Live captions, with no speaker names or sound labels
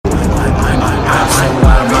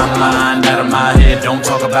Don't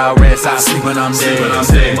talk about rest, I sleep when I'm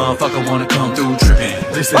dead. Motherfucker wanna come through tripping.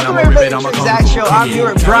 Listen, Welcome everybody to the Zach Show. I'm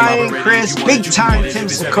here with Brian, Chris, big time Tim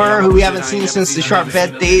Sakura, who we haven't seen since the Sharp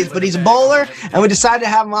Bet days, but he's a bowler, and we decided to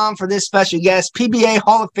have him on for this special guest, PBA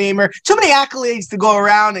Hall of Famer. Too many accolades to go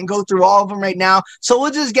around and go through all of them right now, so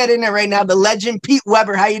we'll just get in there right now. The legend, Pete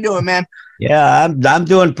Weber. How you doing, man? Yeah, I'm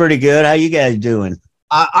doing pretty good. How you guys doing?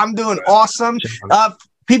 I'm doing awesome.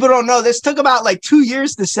 People don't know this took about like 2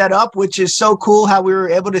 years to set up, which is so cool how we were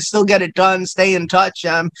able to still get it done, stay in touch.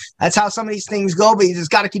 That's how some of these things go, but you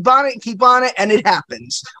just got to keep on it, and it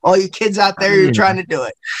happens. All you kids out there, you're trying to do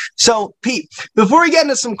it. So, Pete, before we get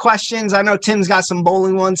into some questions, I know Tim's got some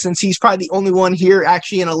bowling ones since he's probably the only one here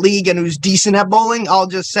actually in a league and who's decent at bowling. I'll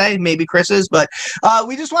just say, maybe Chris is, but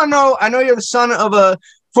we just want to know, I know you're the son of a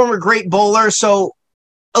former great bowler, so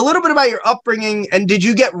a little bit about your upbringing, and did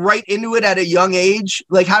you get right into it at a young age?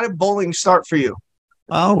 Like, how did bowling start for you?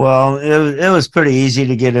 Oh, well, it was pretty easy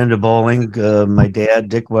to get into bowling. My dad,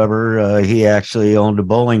 Dick Weber, he actually owned a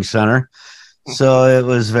bowling center. So it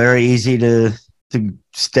was very easy to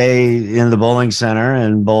stay in the bowling center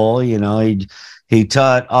and bowl. You know, he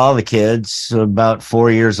taught all the kids about 4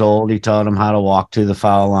 years old. He taught them how to walk to the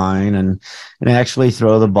foul line and actually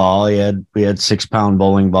throw the ball. We had 6-pound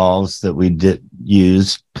bowling balls that we did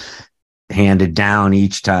use handed down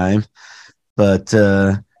each time. But,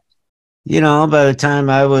 you know, by the time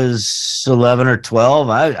I was 11 or 12,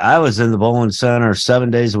 I was in the bowling center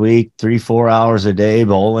 7 days a week, 3-4 hours a day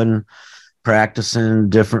bowling, practicing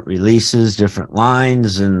different releases, different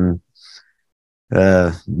lines, and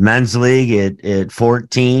men's league at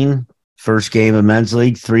 14, first game of men's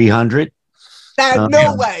league, 300.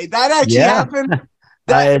 No way. That actually happened?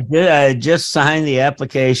 I had just signed the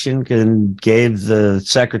application and gave the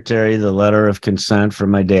secretary the letter of consent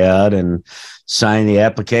from my dad and signed the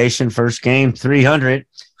application. First game, 300.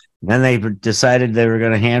 Then they decided they were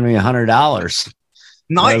going to hand me $100.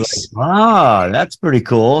 Nice. Like, oh, that's pretty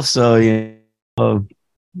cool. So, you know,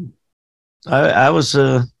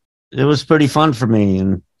 it was pretty fun for me.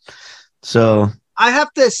 And so I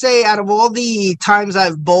have to say, out of all the times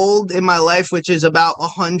I've bowled in my life, which is about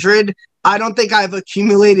 100, I don't think I've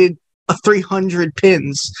accumulated 300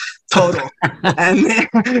 pins total. and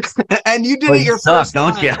you did it your first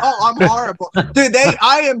time. Don't you? Oh, I'm horrible. Dude,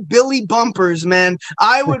 I am Billy Bumpers, man.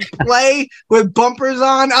 I would play with bumpers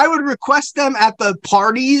on. I would request them at the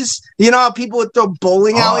parties. You know how people would throw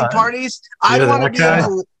bowling alley parties? I want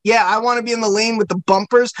to be I want to be in the lane with the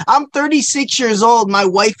bumpers. I'm 36 years old. My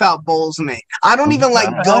wife out bowls me. I don't even like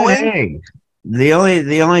going. Hey, the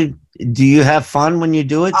only do you have fun when you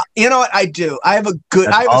do it? You know what? I do. I have a good.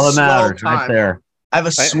 That's I have all a that matters swell time. right there. I have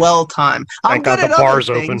a swell time. I'm good got the at bars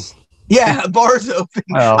other open. things. Yeah, bars open.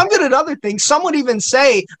 Well, I'm good at other things. Some would even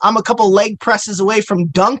say I'm a couple leg presses away from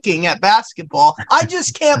dunking at basketball. I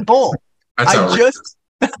just can't bowl. I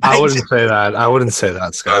wouldn't say that. I wouldn't say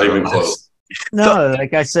that, Scott. Not even close. No,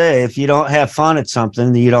 like I say, if you don't have fun at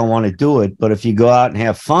something, you don't want to do it. But if you go out and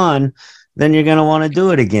have fun, then you're going to want to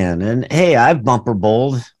do it again. And hey, I've bumper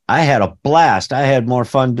bowled. I had a blast. I had more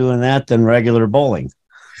fun doing that than regular bowling.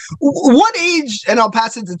 What age, and I'll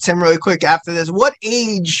pass it to Tim really quick after this, what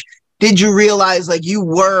age did you realize like you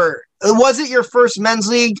were, was it your first men's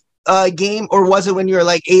league game, or was it when you were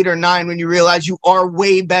like 8 or 9 when you realized you are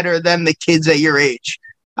way better than the kids at your age?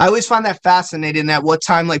 I always find that fascinating at what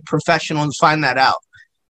time like professionals find that out.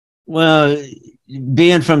 Well,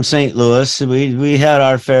 being from St. Louis, we had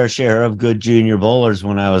our fair share of good junior bowlers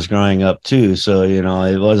when I was growing up too. So, you know,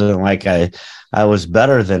 it wasn't like I was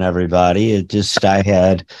better than everybody. It just, I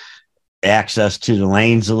had access to the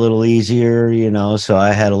lanes a little easier, you know, so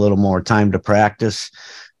I had a little more time to practice.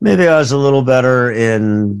 Maybe I was a little better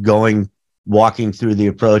in walking through the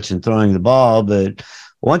approach and throwing the ball, but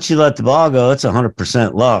once you let the ball go, it's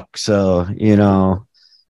 100% luck. So, you know,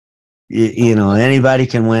 anybody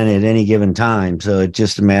can win at any given time. So it's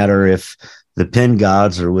just a matter if the pin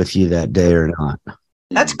gods are with you that day or not.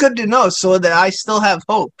 That's good to know, so that I still have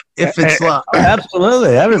hope if it's luck.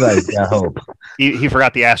 Absolutely. Everybody's got hope. He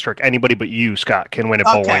forgot the asterisk. Anybody but you, Scott, can win at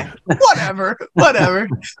bowling. Whatever.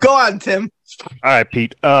 Go on, Tim. All right,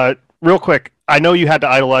 Pete. Real quick, I know you had to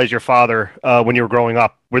idolize your father when you were growing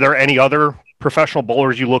up. Were there any other professional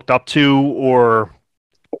bowlers you looked up to or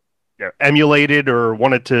emulated or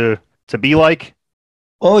wanted to be like?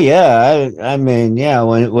 Oh yeah, I mean, yeah.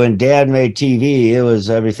 When Dad made TV, it was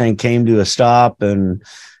everything came to a stop, and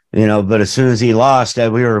you know. But as soon as he lost,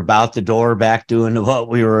 we were about the door back doing what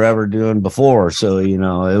we were ever doing before. So you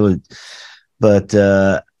know, it was. But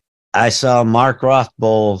I saw Mark Roth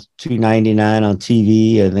bowl 299 on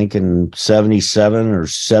TV. I think in '77 or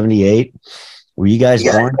 '78. Were you guys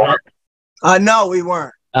born? No, we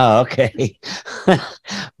weren't. Oh, okay.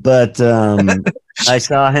 But I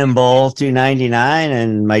saw him bowl 299,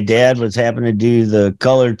 and my dad was having to do the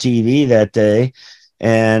color TV that day.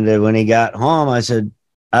 And when he got home, I said,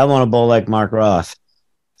 I want to bowl like Mark Roth.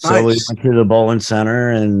 So we Nice. went to the bowling center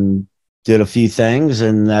and did a few things,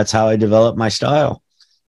 and that's how I developed my style.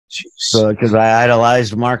 So because I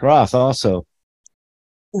idolized Mark Roth also.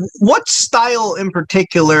 What style in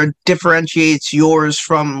particular differentiates yours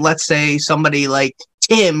from, let's say, somebody like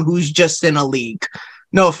Tim, who's just in a league?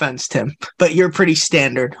 No offense, Tim, but you're pretty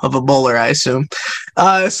standard of a bowler, I assume.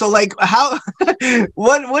 So, like, how?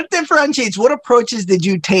 What differentiates? What approaches did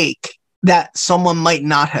you take that someone might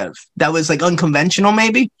not have? That was like unconventional,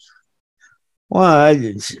 maybe. Well,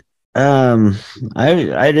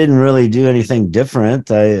 I didn't really do anything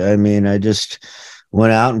different. I mean, I just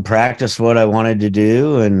went out and practiced what I wanted to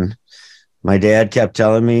do, and my dad kept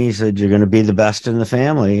telling me, he said, "You're going to be the best in the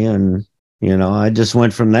family," and I just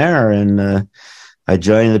went from there, and I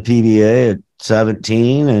joined the PBA at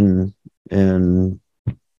 17, and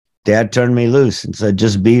Dad turned me loose and said,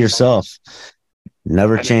 "Just be yourself."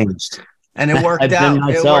 Never changed. And it worked I've out. been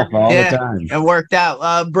myself all the time. It worked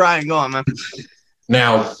out. Brian, go on, man.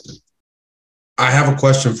 Now, I have a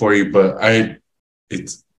question for you, but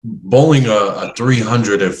it's bowling a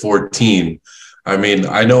 300 at 14. I mean,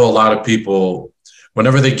 I know a lot of people,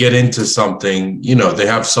 whenever they get into something, they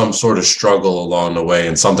have some sort of struggle along the way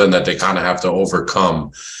and something that they kind of have to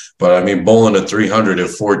overcome. But I mean, bowling a 300 at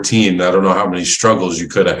 14, I don't know how many struggles you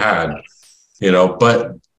could have had,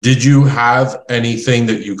 but did you have anything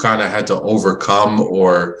that you kind of had to overcome,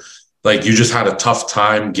 or like you just had a tough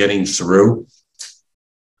time getting through?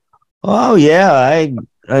 Oh yeah,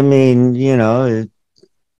 I mean,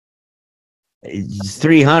 it's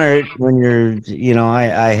 300 when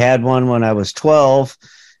I had one when I was 12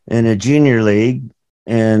 in a junior league,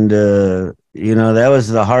 and that was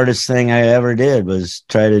the hardest thing I ever did, was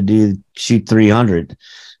try to shoot 300.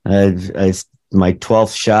 My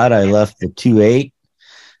 12th shot, I left the 2.8.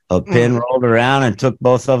 A pin rolled around and took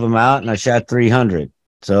both of them out, and I shot 300.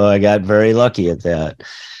 So I got very lucky at that.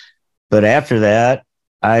 But after that,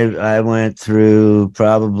 I went through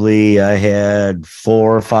I had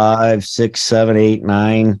 4, 5, 6, 7, 8,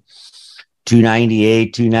 9,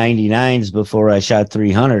 298, 299s before I shot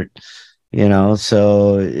 300.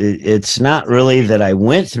 So it's not really that I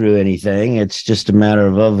went through anything. It's just a matter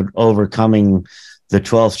of overcoming the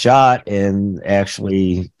 12th shot and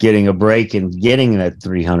actually getting a break and getting that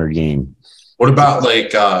 300 game. What about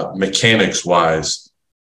like mechanics wise?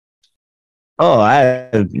 Oh,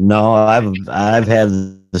 I've had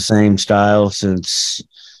the same style since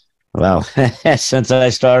I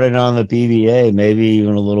started on the PBA, maybe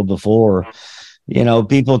even a little before.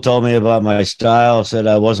 People told me about my style, said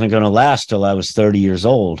I wasn't going to last till I was 30 years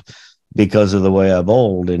old because of the way I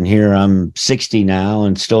bowled. And here I'm 60 now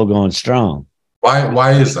and still going strong.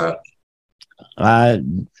 Why is that? I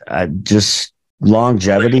just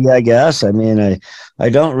longevity, I guess. I mean, I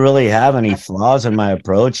don't really have any flaws in my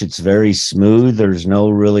approach. It's very smooth. There's no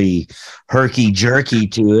really herky jerky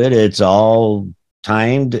to it. It's all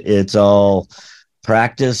timed. It's all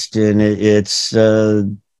practiced, and it's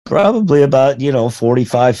probably about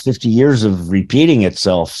 45, 50 years of repeating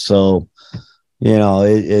itself. So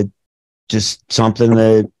it just something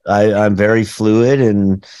that I'm very fluid,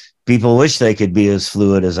 and people wish they could be as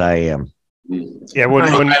fluid as I am. Yeah,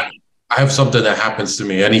 I have something that happens to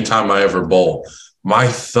me anytime I ever bowl. My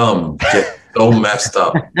thumb gets so messed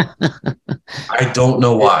up. I don't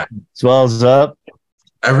know why. Swells up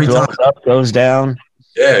every time. Up, goes down.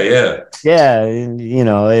 Yeah.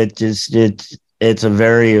 It's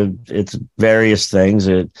various things.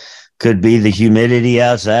 It could be the humidity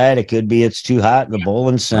outside. It could be it's too hot in the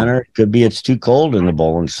bowling center. It could be it's too cold in the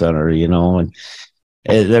bowling center,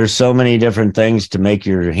 and there's so many different things to make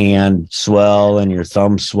your hand swell and your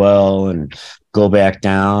thumb swell and go back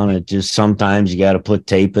down. It just, sometimes you got to put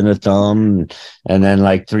tape in the thumb, and then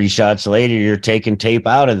like 3 shots later, you're taking tape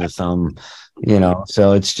out of the thumb,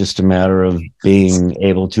 so it's just a matter of being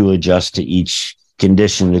able to adjust to each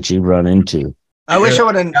condition that you run into. Next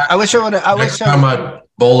time I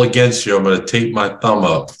bowl against you, I'm going to tape my thumb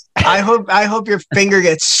up. I hope your finger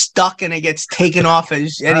gets stuck and it gets taken off. I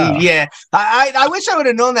wish I would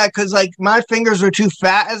have known that, because like my fingers were too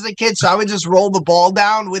fat as a kid, so I would just roll the ball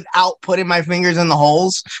down without putting my fingers in the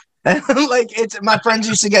holes. And my friends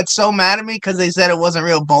used to get so mad at me because they said it wasn't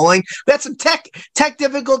real bowling. We had some tech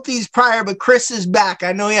difficulties prior, but Chris is back.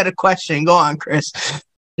 I know he had a question. Go on, Chris.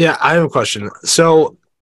 Yeah, I have a question. So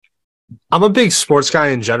I'm a big sports guy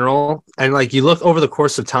in general, and like you look over the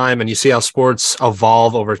course of time and you see how sports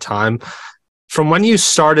evolve over time. from when you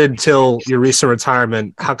started till your recent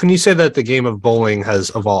retirement, how can you say that the game of bowling has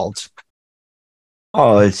evolved?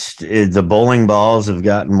 Oh, the bowling balls have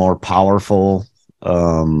gotten more powerful.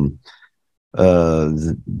 The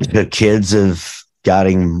kids have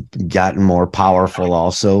gotten more powerful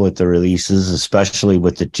also with the releases, especially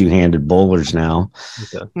with the two-handed bowlers now.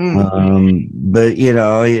 Okay. But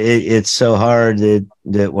it's so hard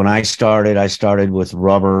that when I started with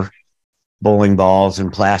rubber bowling balls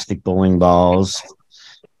and plastic bowling balls,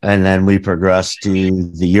 and then we progressed to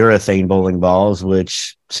the urethane bowling balls,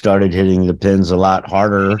 which started hitting the pins a lot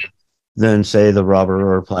harder than, say, the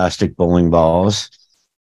rubber or plastic bowling balls.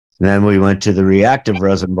 And then we went to the reactive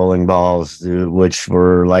resin bowling balls, which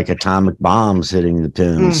were like atomic bombs hitting the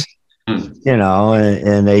pins.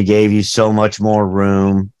 And they gave you so much more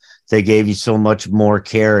room. They gave you so much more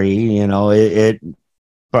carry. It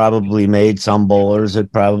probably made some bowlers.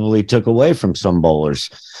 It probably took away from some bowlers.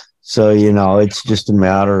 So, it's just a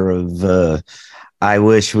matter of, I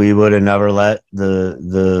wish we would have never let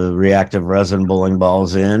the reactive resin bowling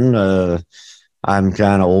balls in. I'm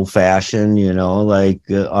kind of old fashioned, all right.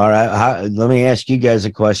 Let me ask you guys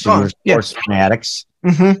a question. You're sports fanatics.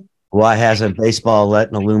 Mm-hmm. Why hasn't baseball let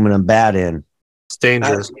an aluminum bat in? It's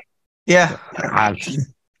dangerous. Yeah.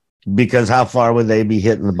 Because how far would they be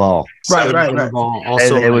hitting the ball? Right.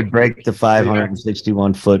 Also, they would break the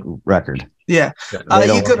 561 foot record. Yeah.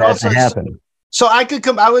 You could also happen. So I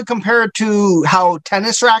would compare it to how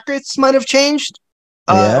tennis rackets might have changed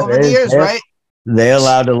over the years, right? They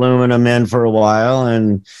allowed aluminum in for a while,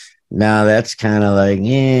 and now that's kind of like,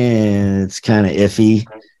 it's kind of iffy.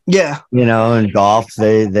 Yeah. In golf,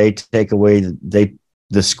 they take away the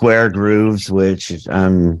square grooves, which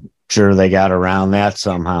I'm sure they got around that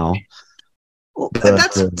somehow. But,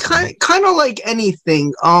 that's kind of like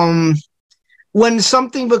anything. When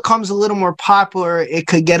something becomes a little more popular, it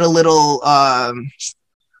could get a little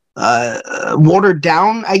watered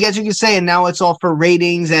down, I guess you could say, and now it's all for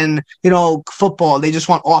ratings. And football, they just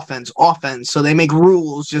want offense, so they make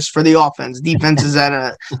rules just for the offense. Defense is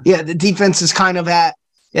the defense is kind of at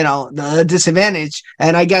the disadvantage,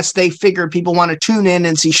 and I guess they figure people want to tune in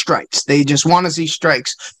and see strikes. They just want to see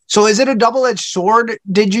strikes. So is it a double-edged sword?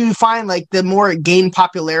 Did you find like the more it gained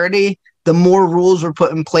popularity, the more rules were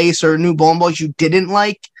put in place or new bowling balls you didn't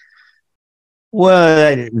like?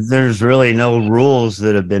 Well, there's really no rules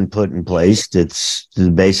that have been put in place. It's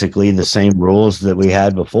basically the same rules that we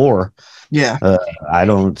had before. Yeah. I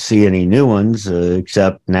don't see any new ones,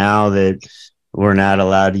 except now that we're not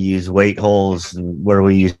allowed to use weight holes where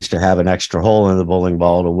we used to have an extra hole in the bowling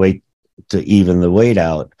ball to even the weight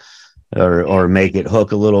out, or make it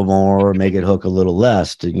hook a little more or make it hook a little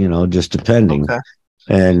less, just depending. Okay.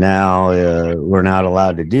 And now we're not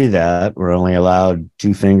allowed to do that. We're only allowed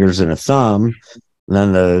 2 fingers and a thumb. And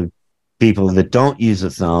then the people that don't use a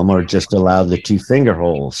thumb are just allowed the 2 finger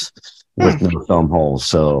holes with no thumb holes.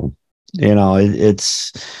 So, they're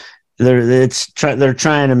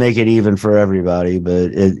trying to make it even for everybody,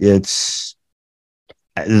 but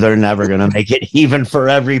they're never going to make it even for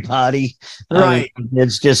everybody. Right.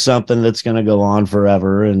 It's just something that's going to go on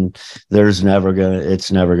forever, and it's never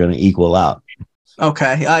going to equal out.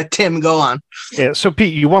 Okay. Tim, go on. Yeah. So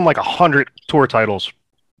Pete, you won like 100 tour titles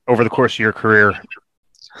over the course of your career.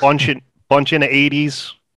 Bunch in the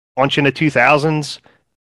 80s, bunch in the 2000s.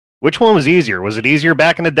 Which one was easier? Was it easier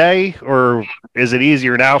back in the day, or is it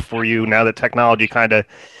easier now for you now that technology kind of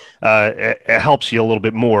it helps you a little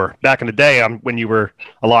bit more? Back in the day, when you were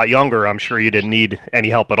a lot younger, I'm sure you didn't need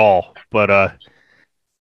any help at all. But I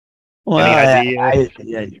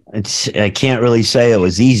can't really say it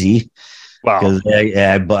was easy. Wow. Because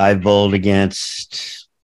I bowled against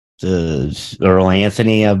Earl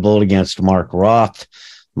Anthony. I bowled against Mark Roth,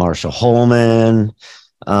 Marshall Holman.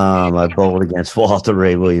 I bowled against Walter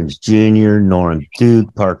Ray Williams Jr., Norm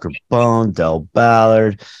Duke, Parker Bone, Del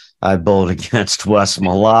Ballard. I bowled against Wes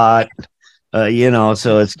Malott.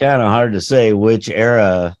 So it's kind of hard to say which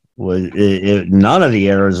era was. None of the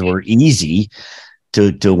eras were easy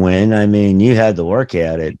to win. I mean, you had to work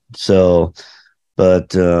at it. So,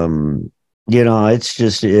 but it's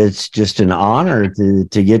just an honor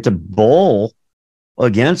to get to bowl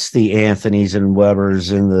against the Anthonys and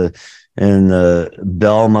Webbers and the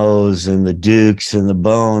Belmos and the Dukes and the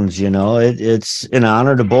Bones. It's an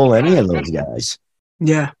honor to bowl any of those guys.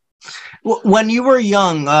 Yeah. When you were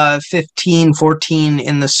young, 15, 14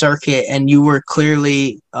 in the circuit, and you were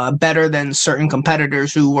clearly better than certain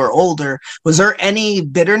competitors who were older, was there any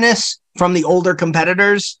bitterness from the older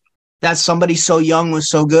competitors that somebody so young was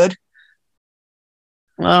so good?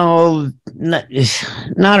 Oh,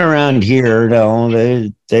 not around here. No,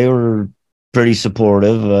 they were pretty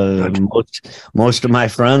supportive. Most of my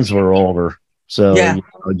friends were older, so Yeah.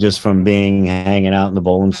 just from being hanging out in the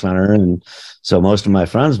bowling center, and so most of my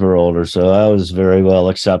friends were older. So I was very well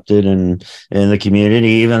accepted in the community,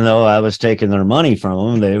 even though I was taking their money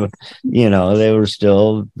from them. They were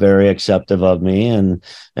still very accepting of me, and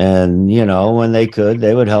when they could,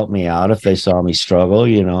 they would help me out if they saw me struggle.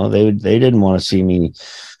 They didn't want to see me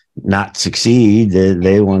not succeed.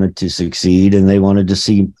 They wanted to succeed, and they wanted to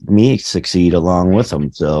see me succeed along with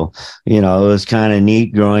them. So, it was kind of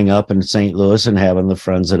neat growing up in St. Louis and having the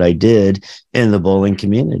friends that I did in the bowling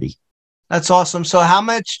community. That's awesome. So how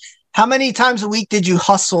many times a week did you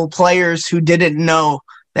hustle players who didn't know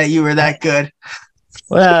that you were that good?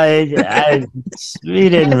 Well, we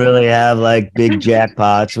didn't really have like big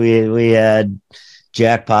jackpots. We had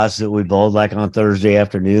jackpots that we bowled like on Thursday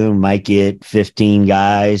afternoon. Might get 15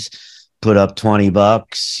 guys, put up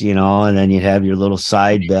 $20, and then you'd have your little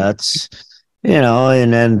side bets,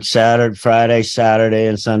 and then Friday, Saturday,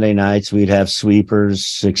 and Sunday nights we'd have sweepers,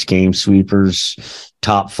 6-game sweepers,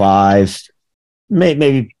 top 5,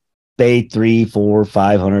 maybe pay $300, $400,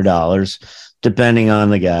 $500, depending on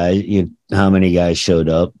the guy, how many guys showed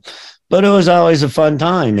up. But it was always a fun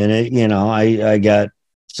time, and I got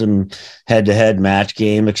some head-to-head match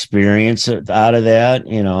game experience out of that.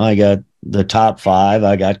 I got the top 5.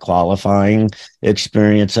 I got qualifying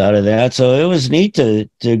experience out of that. So it was neat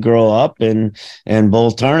to grow up and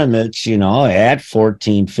bowl tournaments, at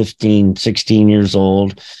 14, 15, 16 years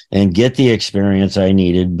old and get the experience I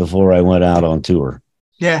needed before I went out on tour.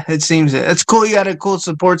 Yeah, it seems it. It's cool. You got a cool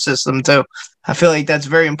support system too. I feel like that's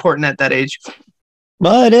very important at that age.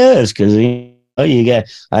 Well, it is, because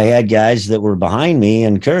I had guys that were behind me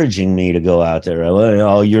encouraging me to go out there.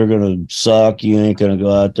 Oh, you're going to suck. You ain't going to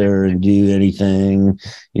go out there and do anything.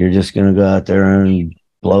 You're just going to go out there and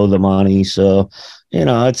blow the money. So,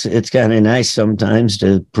 it's kind of nice sometimes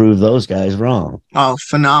to prove those guys wrong. Oh,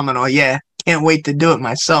 phenomenal. Yeah. Can't wait to do it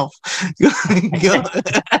myself. Get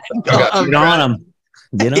on them.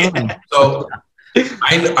 Get on them. So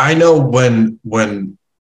I know when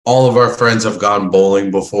all of our friends have gone bowling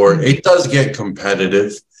before, it does get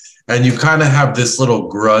competitive and you kind of have this little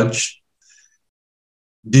grudge.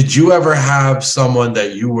 Did you ever have someone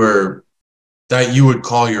that you would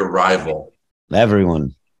call your rival?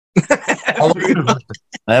 Everyone.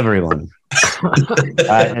 Everyone.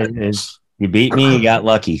 You beat me, you got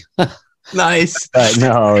lucky. Nice.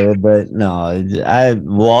 No.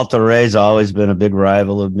 Walter Ray's always been a big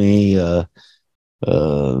rival of me.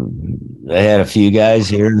 I had a few guys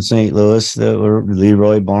here in St. Louis that were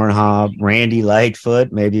Leroy Barnhob, Randy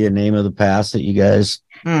Lightfoot, maybe a name of the past that you guys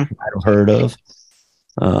might have heard of.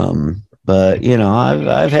 But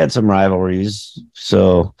I've had some rivalries.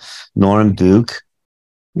 So Norm Duke,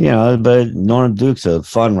 but Norm Duke's a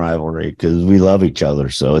fun rivalry because we love each other,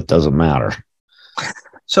 so it doesn't matter.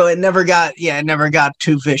 So it never got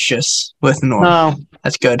too vicious with Norm. No.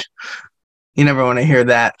 That's good. You never want to hear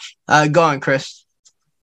that. Go on, Chris.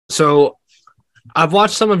 So I've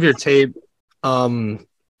watched some of your tape, and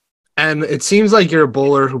it seems like you're a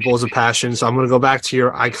bowler who bowls a passion. So I'm going to go back to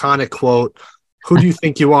your iconic quote, "Who do you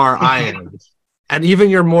think you are? I am." And even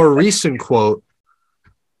your more recent quote,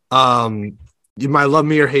 "You might love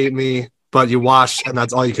me or hate me, but you watched and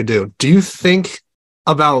that's all you could do." Do you think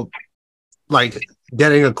about like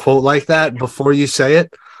getting a quote like that before you say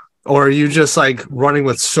it? Or are you just like running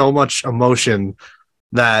with so much emotion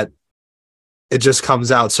that it just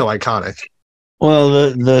comes out so iconic?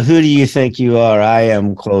 Well, the "who do you think you are, I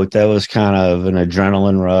am" quote, that was kind of an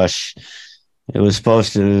adrenaline rush. It was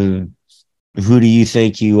supposed to, "Who do you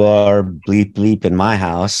think you are, bleep bleep in my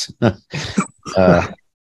house." But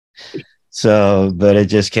it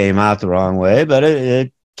just came out the wrong way, but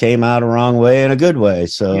it came out a wrong way in a good way.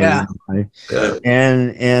 So yeah.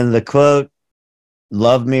 And the quote,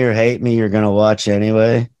 "Love me or hate me, you're going to watch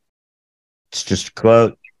anyway." It's just a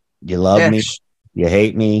quote. You love me, you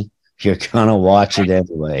hate me, you're going to watch it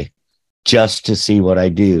anyway, just to see what I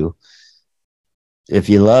do. If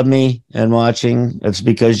you love me and watching, it's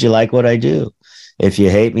because you like what I do. If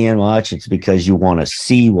you hate me and watch, it's because you want to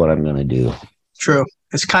see what I'm going to do. True.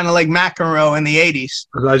 It's kind of like McEnroe in the 80s.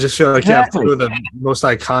 I just feel like you have two of the most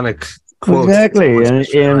iconic quotes. Exactly.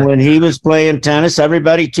 And when he was playing tennis,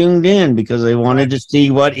 everybody tuned in because they wanted to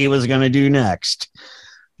see what he was going to do next.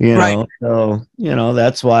 Right. So,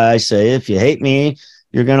 that's why I say if you hate me,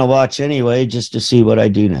 you're going to watch anyway, just to see what I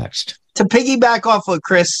do next. To piggyback off of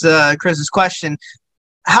Chris's question,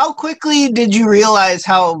 how quickly did you realize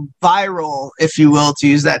how viral, if you will, to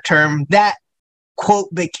use that term, that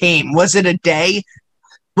quote became? Was it a day?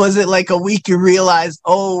 Was it like a week you realized,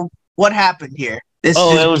 oh, what happened here?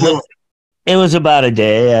 It was about a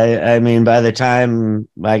day. I mean, by the time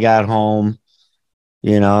I got home,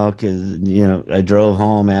 because I drove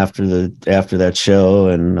home after that show,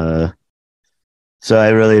 and so I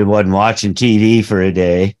really wasn't watching TV for a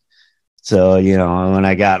day. So when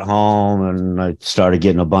I got home and I started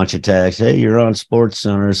getting a bunch of texts, hey, you're on Sports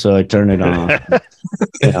Center, so I turned it on.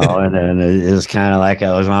 And then it was kind of like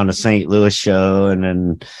I was on the St. Louis show, and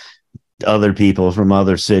then other people from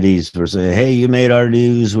other cities were saying, hey, you made our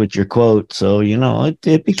news with your quote. So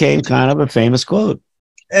it became kind of a famous quote.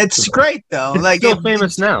 It's great though. It's still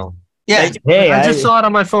famous now. Yeah. Hey, I just saw it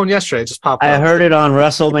on my phone yesterday. It just popped up. I heard it on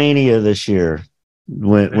WrestleMania this year.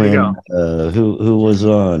 When who was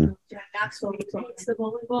on?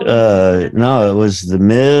 No, it was The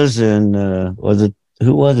Miz, and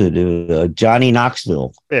who was it? Johnny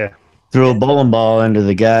Knoxville. Yeah. Threw a bowling ball into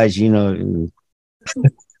the guys, the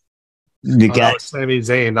guy. That was Sami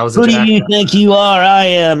Zayn. That was Who do you think you are? I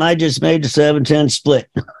am. I just made the 7-10 split.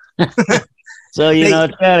 So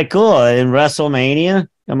it's kind of cool. In WrestleMania,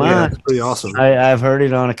 come on, it's pretty awesome. I've heard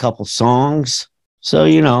it on a couple songs, so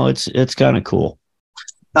it's kind of cool.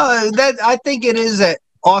 That I think it is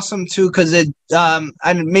awesome too, because it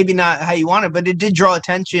and maybe not how you want it, but it did draw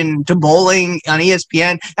attention to bowling on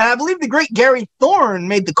ESPN, and I believe the great Gary Thorne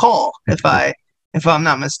made the call, if I'm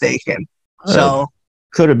not mistaken. So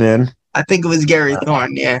could have been. I think it was Gary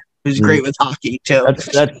Thorne. Yeah, he was great with hockey too.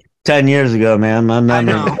 That's 10 years ago, man. My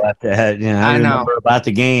memory know. about that. I know. remember about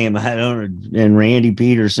the game. And Randy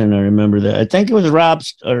Peterson. I remember that. I think it was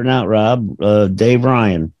Dave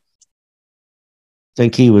Ryan. I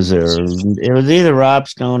think he was there. It was either Rob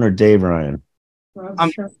Stone or Dave Ryan.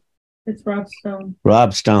 It's Rob Stone.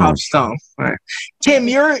 Rob Stone. Rob Stone. All right. Tim,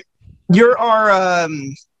 you're our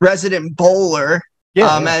resident bowler.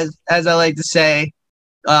 Yeah. As I like to say,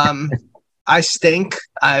 I stink.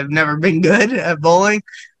 I've never been good at bowling.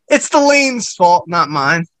 It's the lane's fault, not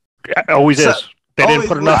mine. It always is. They didn't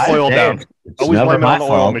put enough oil down. Always blame it on the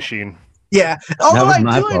oil machine. Yeah. Although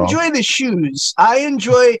I do enjoy the shoes.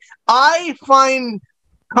 I find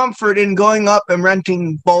comfort in going up and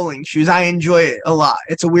renting bowling shoes. I enjoy it a lot.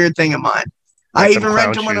 It's a weird thing of mine. I even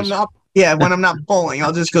rent them when I'm not. Yeah, when I'm not bowling,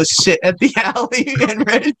 I'll just go sit at the alley and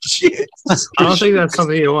rent shoes. I don't think that's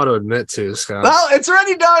something you want to admit to, Scott. Well, it's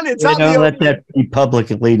already done. It's out don't the let open. that be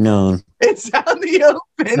publicly known. It's out in the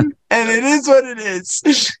open, and it is what it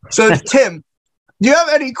is. So, Tim, do you have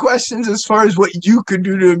any questions as far as what you could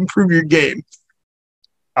do to improve your game?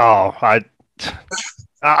 Oh,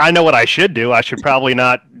 I know what I should do. I should probably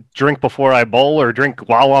not drink before I bowl or drink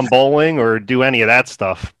while I'm bowling or do any of that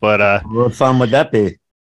stuff. But what fun would that be?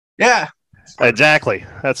 Yeah, exactly.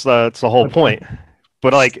 That's the whole point.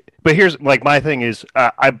 But here's my thing is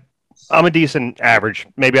I'm a decent average.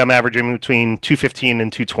 Maybe I'm averaging between 215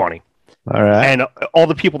 and 220. All right. And all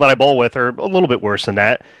the people that I bowl with are a little bit worse than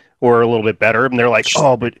that or a little bit better. And they're like,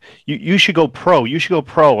 oh, but you should go pro. You should go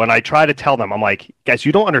pro. And I try to tell them, I'm like, guys,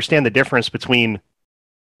 you don't understand the difference between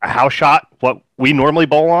a house shot, what we normally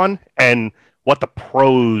bowl on, and what the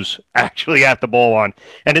pros actually have to bowl on.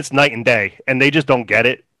 And it's night and day. And they just don't get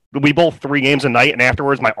it. We bowl 3 games a night, and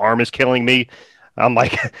afterwards my arm is killing me. I'm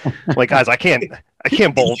like, guys, I can't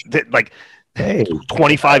bowl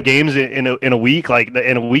 25 games in a week,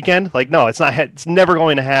 in a weekend. No, it's never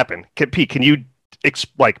going to happen. Pete, can you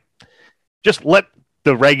just let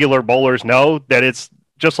the regular bowlers know that it's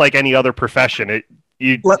just like any other profession.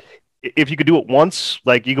 If you could do it once,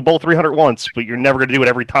 you could bowl 300 once, but you're never going to do it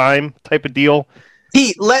every time, type of deal.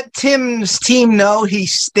 Pete, let Tim's team know he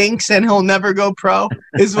stinks and he'll never go pro,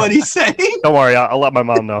 is what he's saying. Don't worry, I'll let my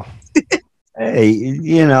mom know. Hey,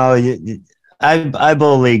 I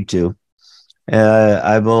bowl league too.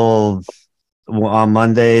 I bowl on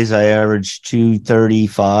Mondays. I average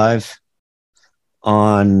 235.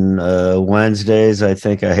 On Wednesdays, I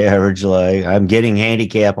think I average I'm getting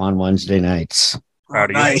handicap on Wednesday nights.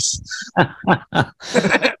 Nice.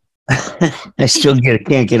 I still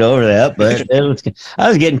can't get over that, but I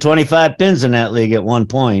was getting 25 pins in that league at one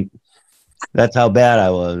point. That's how bad I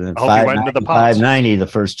was. 590 the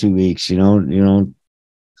first 2 weeks. You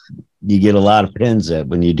get a lot of pins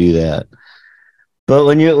when you do that. But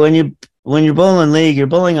when you're bowling league, you're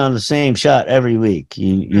bowling on the same shot every week.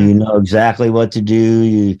 You know exactly what to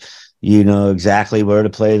do. You know exactly where to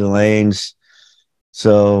play the lanes.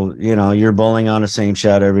 So, you're bowling on the same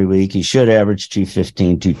shot every week. You should average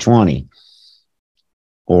 215, 220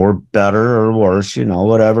 or better or worse,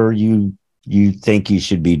 whatever you think you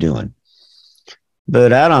should be doing.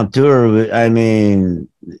 But out on tour, I mean,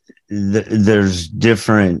 there's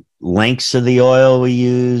different lengths of the oil we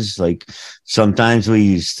use. Sometimes we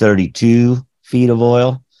use 32 feet of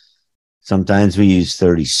oil. Sometimes we use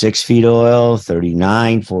 36 feet of oil,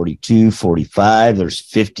 39, 42, 45. There's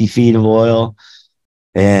 50 feet of oil.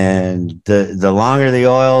 And the longer the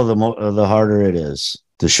oil, the harder it is.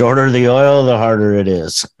 The shorter the oil, the harder it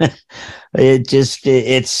is.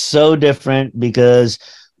 It's so different because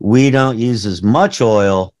we don't use as much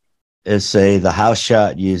oil as, say, the house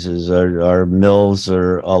shot uses. Our mills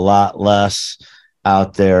are a lot less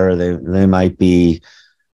out there. They might be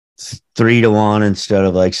 3-to-1 instead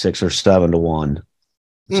of like 6 or 7-to-1.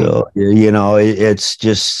 So, it's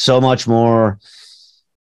just so much more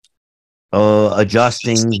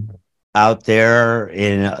adjusting out there.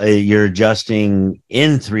 You're adjusting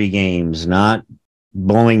in 3 games, not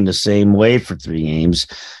bowling the same way for 3 games.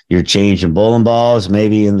 You're changing bowling balls,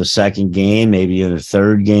 maybe in the second game, maybe in the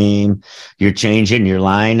third game. You're changing your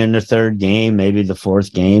line in the third game, maybe the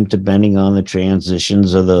fourth game, depending on the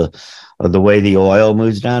transitions of the way the oil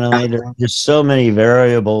moves down the lane. There are just so many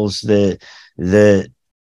variables that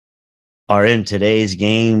are in today's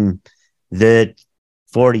game that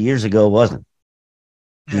 40 years ago wasn't.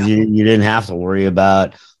 Yeah. You didn't have to worry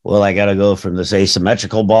about, well, I got to go from this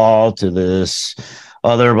asymmetrical ball to this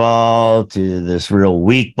other ball to this real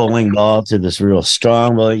weak bowling ball to this real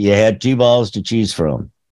strong ball. You had 2 balls to choose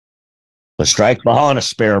from, a strike ball and a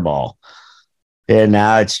spare ball. And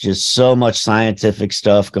now it's just so much scientific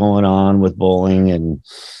stuff going on with bowling, and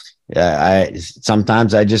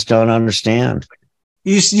sometimes I just don't understand.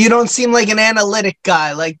 You don't seem like an analytic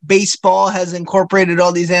guy. Like baseball has incorporated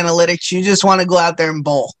all these analytics. You just want to go out there and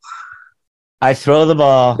bowl. I throw the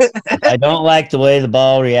ball. I don't like the way the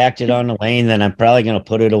ball reacted on the lane, then I'm probably going to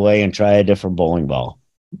put it away and try a different bowling ball.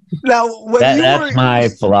 Now, that's my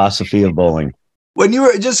philosophy of bowling. When you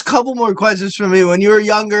were, just a couple more questions for me. When you were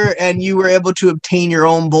younger and you were able to obtain your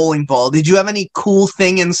own bowling ball, did you have any cool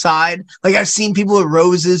thing inside? Like I've seen people with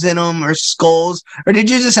roses in them or skulls, or did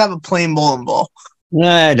you just have a plain bowling ball?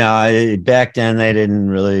 No. Back then they didn't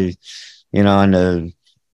really, in the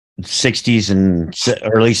 60s and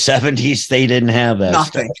early 70s, they didn't have that.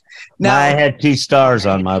 Nothing. Stuff. Now I had 2 stars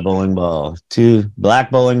on my bowling ball, 2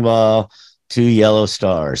 black bowling ball, 2 yellow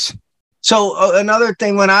stars. So another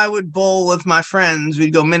thing, when I would bowl with my friends,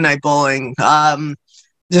 we'd go midnight bowling.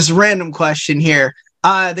 Just random question here.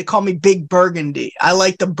 They call me Big Burgundy. I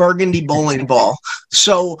like the burgundy bowling ball.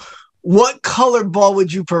 So what color ball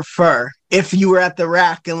would you prefer if you were at the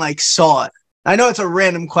rack and saw it? I know it's a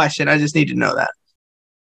random question. I just need to know that.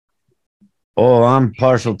 Oh, I'm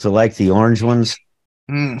partial to the orange ones.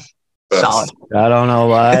 Solid. I don't know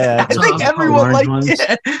why. I think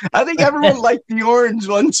everyone liked the orange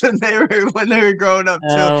ones when they were growing up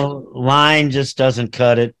too. Line just doesn't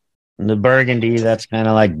cut it. And the burgundy, that's kind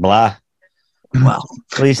of like blah. Well,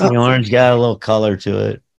 at least the orange got a little color to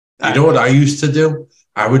it. You know what I used to do?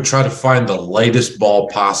 I would try to find the lightest ball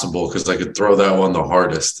possible because I could throw that one the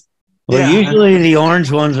hardest. Well, usually the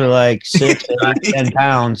orange ones are 6 or 10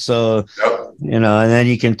 pounds. So, and then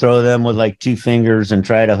you can throw them with 2 fingers and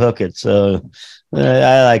try to hook it. So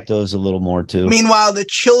I like those a little more too. Meanwhile, the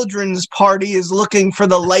children's party is looking for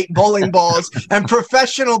the light bowling balls, and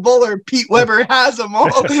professional bowler Pete Weber has them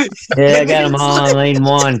all. Yeah, I got them all on lane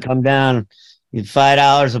 1. Come down. You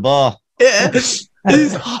 $5 a ball. Yeah. He's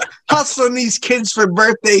hustling these kids for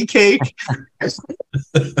birthday cake.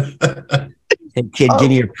 Hey, kid, give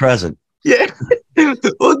me your present. Yeah.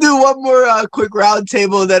 We'll do one more quick round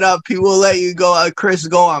table, then Pete will let you go. Chris,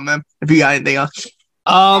 go on, man, if you got anything else.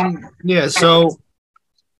 Yeah, so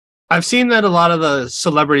I've seen that a lot of the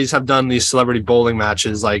celebrities have done these celebrity bowling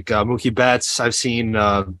matches, like Mookie Betts. I've seen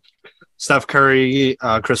Steph Curry,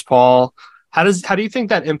 Chris Paul. How do you think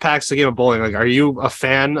that impacts the game of bowling? Are you a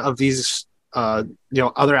fan of these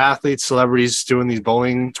other athletes, celebrities doing these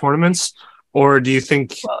bowling tournaments, or do you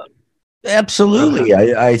think? Absolutely,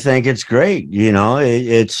 I think it's great.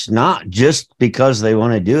 It's not just because they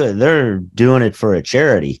want to do it; they're doing it for a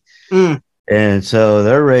charity, and so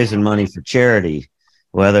they're raising money for charity.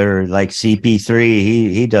 Whether CP3,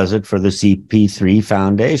 he does it for the CP3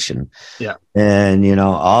 Foundation. Yeah, and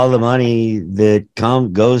all the money that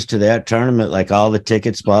goes to that tournament, all the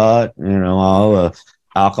tickets bought, all the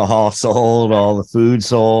alcohol sold, all the food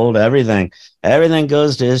sold, everything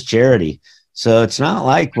goes to his charity. So it's not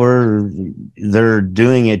like they're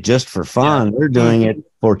doing it just for fun. They're doing it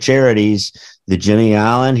for charities. The Jimmy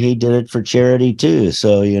Allen, he did it for charity too.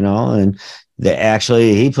 So, and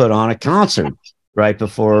he put on a concert right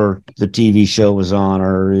before the TV show was on,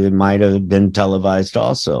 or it might have been televised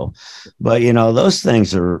also. But, those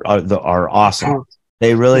things are awesome.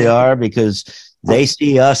 They really are, because they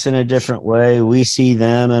see us in a different way. We see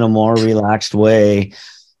them in a more relaxed way.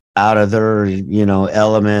 out of their,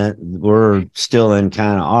 element. We're still in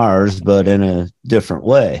kind of ours, but in a different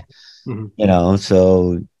way,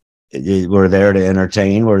 so we're there to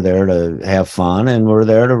entertain, we're there to have fun, and we're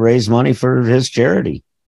there to raise money for his charity.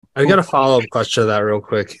 I got a follow-up question to that real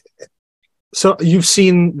quick. So you've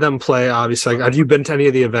seen them play, obviously. Have you been to any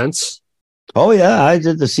of the events? Oh yeah, I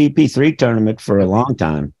did the CP3 tournament for a long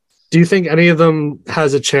time. Do you think any of them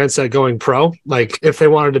has a chance at going pro? Like if they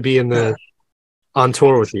wanted to be on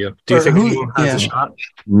tour with you, do you think anyone has a shot?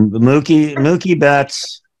 Mookie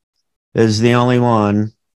Betts is the only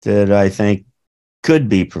one that I think could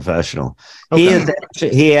be professional. Okay.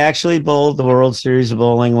 He actually bowled the World Series of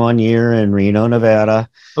Bowling one year in Reno, Nevada.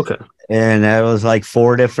 Okay. And that was like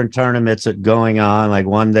 4 different tournaments going on. Like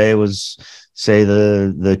one day was, say,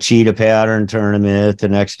 the cheetah pattern tournament. The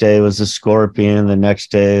next day was the scorpion. The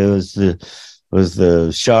next day was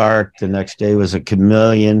the shark. The next day was a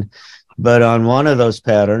chameleon. But on one of those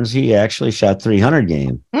patterns, he actually shot 300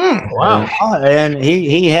 game. Wow. And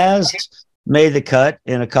he has made the cut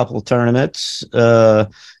in a couple tournaments.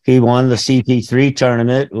 He won the CP3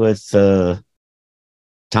 tournament with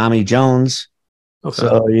Tommy Jones. Okay.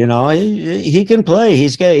 So, he can play.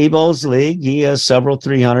 He bowls the league. He has several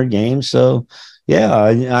 300 games. So, yeah,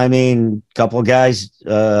 I mean, a couple of guys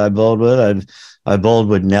I bowled with. I bowled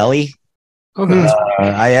with Nelly. Okay.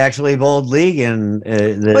 I actually bowled league and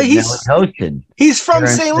Nelly hosted. He's from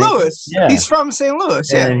St. Louis. Yeah. He's from St. Louis.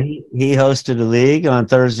 Yeah. And he hosted a league on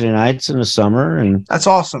Thursday nights in the summer. And that's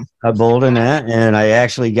awesome. I bowled in that. And I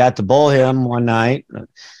actually got to bowl him one night.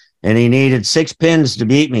 And he needed 6 pins to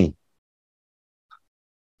beat me.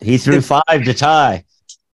 He threw 5 to tie.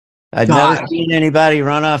 I'd never seen anybody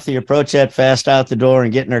run off the approach that fast out the door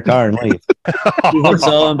and get in their car and leave. He was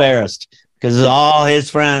so embarrassed because all his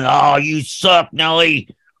friends, "Oh, you suck, Nelly."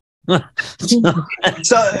 So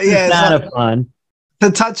yeah, kind of fun. To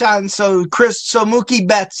touch on, Mookie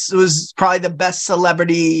Betts was probably the best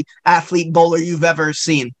celebrity athlete bowler you've ever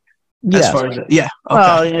seen. Yes. As far as okay.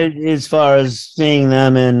 Well, as far as seeing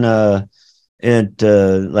them in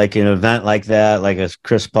like an event like that, like a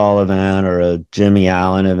Chris Paul event or a Jimmy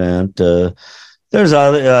Allen event. There's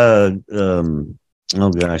other,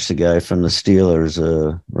 the guy from the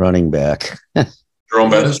Steelers, running back.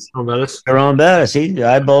 Jerome Bettis.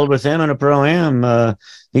 I bowled with him in a pro-am.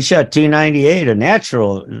 He shot 298, a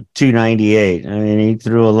natural 298. I mean, he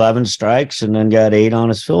threw 11 strikes and then got 8 on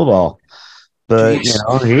his field ball. But, he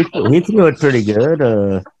threw it pretty good.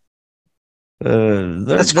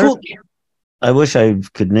 That's cool. I wish I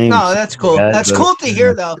could name. No, that's cool. That's cool to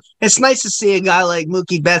hear, though. It's nice to see a guy like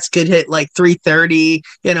Mookie Betts could hit like 330,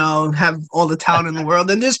 have all the talent in the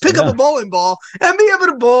world, and just pick up a bowling ball and be able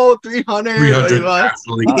to bowl 300.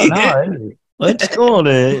 It's cool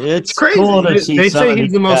it's crazy. Cool to see. They say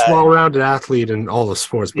he's the most well-rounded athlete in all the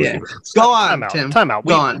sports. Yeah. Go on, Tim. Time out.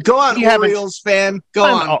 Go on, Orioles fan. Go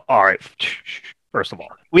on. All right. First of all,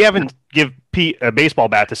 we haven't give Pete a baseball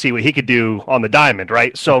bat to see what he could do on the diamond,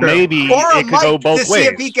 right? So maybe it could go both ways. See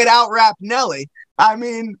if he could out-rap Nelly. I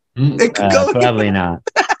mean, it could go. Probably not.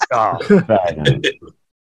 Probably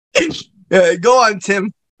not. Go on,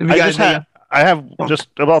 Tim. I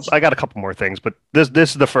got a couple more things, but this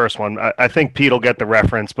is the first one. I think Pete will get the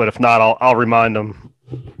reference, but if not, I'll remind him.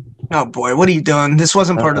 Oh boy, what are you doing? This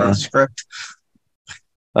wasn't part of the script.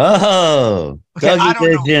 Oh, okay,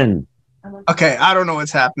 Vision. Okay, I don't know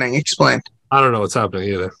what's happening. Explain. I don't know what's happening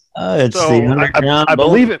either. I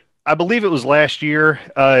believe it. I believe it was last year.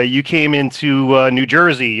 You came into New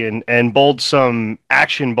Jersey and bowled some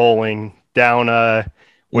action bowling down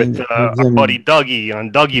with our buddy Dougie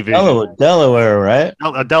on Dougie Vision. Delaware, right?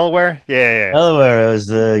 Delaware? Yeah. Delaware. It was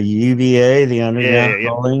the UBA, the underground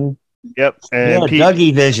bowling. Yep. And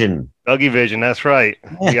Dougie Vision. Dougie Vision, that's right.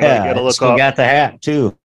 You gotta look still up. Got the hat,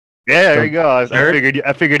 too. Yeah, there you go.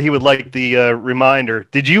 I figured he would like the reminder.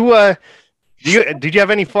 Did you have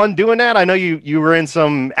any fun doing that? I know you were in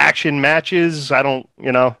some action matches. I don't.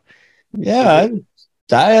 Yeah,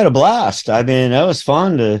 I had a blast. I mean, that was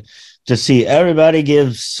fun to see everybody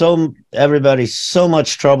give everybody so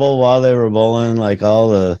much trouble while they were bowling, like all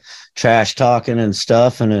the trash talking and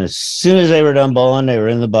stuff. And as soon as they were done bowling, they were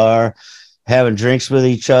in the bar having drinks with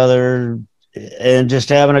each other and just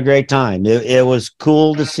having a great time. It was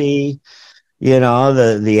cool to see.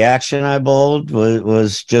 The action I bowled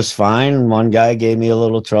was just fine. One guy gave me a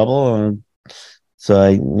little trouble, and so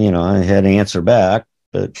I had to answer back,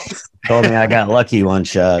 but told me I got lucky one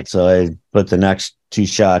shot. So I put the next 2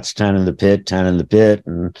 shots, 10 in the pit, 10 in the pit,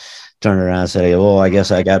 and turned around and said, "Well, I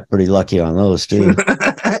guess I got pretty lucky on those too."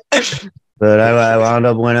 But I wound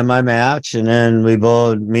up winning my match, and then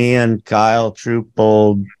me and Kyle Troop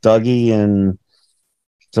bowled Dougie and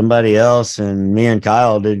somebody else, and me and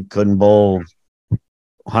Kyle couldn't bowl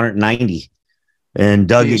 190. And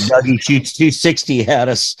Dougie shoots 260 at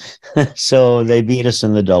us. So they beat us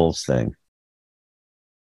in the doubles thing.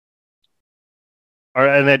 All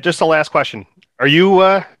right, and then just the last question. Are you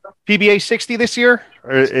PBA 60 this year?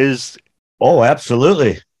 Or Oh,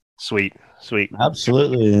 absolutely. Sweet.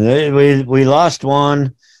 Absolutely. We lost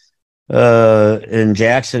one in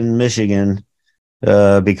Jackson, Michigan,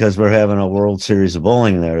 because we're having a World Series of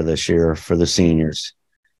bowling there this year for the seniors.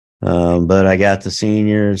 But I got the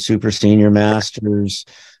super senior masters,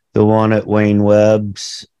 the one at Wayne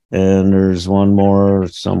Webb's, and there's one more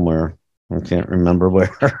somewhere. I can't remember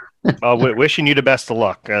where. Wishing you the best of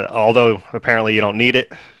luck, although apparently you don't need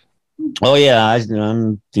it. Oh, yeah.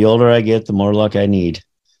 I'm the older I get, the more luck I need.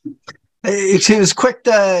 She was quick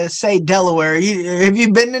to say Delaware. Have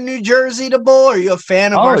you been to New Jersey to bowl? Are you a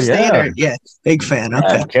fan of our state? Yeah, big fan.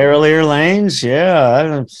 Okay. Carolier Lanes.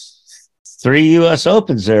 Yeah. 3 U.S.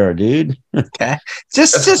 Opens there, dude. Okay.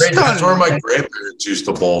 Just that's where my grandparents used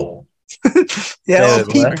to bowl. Yeah,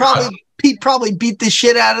 well, Pete probably beat the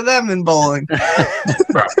shit out of them in bowling.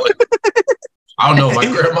 Probably. I don't know. My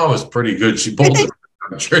grandma was pretty good. She bowled in the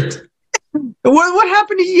country. What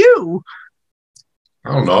happened to you?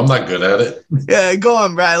 I don't know. I'm not good at it. Yeah, go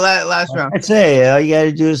on, Brad. Last round. I'd say all you got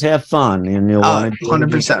to do is have fun, and you'll want to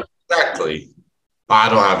 100%. Exactly. I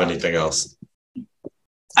don't have anything else.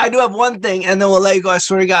 I do have one thing, and then we'll let you go. I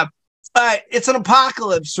swear to God. All right, it's an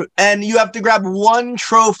apocalypse, and you have to grab one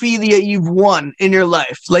trophy that you've won in your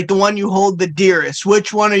life, like the one you hold the dearest.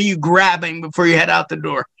 Which one are you grabbing before you head out the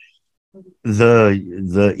door?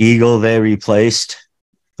 The eagle they replaced,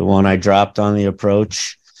 the one I dropped on the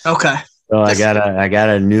approach. Okay. So I got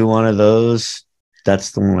a new one of those.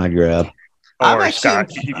 That's the one I grab. Or Scott,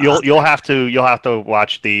 you'll have to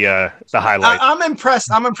watch the highlight. I'm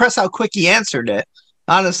impressed. I'm impressed how quick he answered it.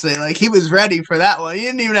 Honestly, like he was ready for that one. He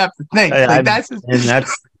didn't even have to think.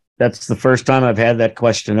 That's the first time I've had that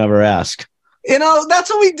question ever asked. You know, that's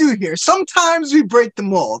what we do here. Sometimes we break the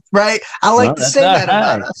mold, right? I like to say that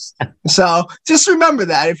about us. So just remember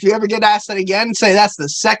that. If you ever get asked that again, say that's the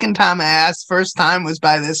second time I asked. First time was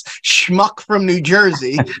by this schmuck from New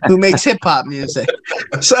Jersey who makes hip hop music.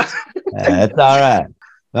 So that's all right.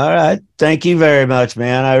 All right. Thank you very much,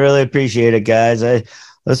 man. I really appreciate it, guys.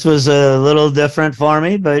 This was a little different for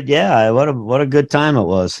me, but yeah, what a good time it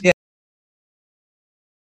was. Yeah.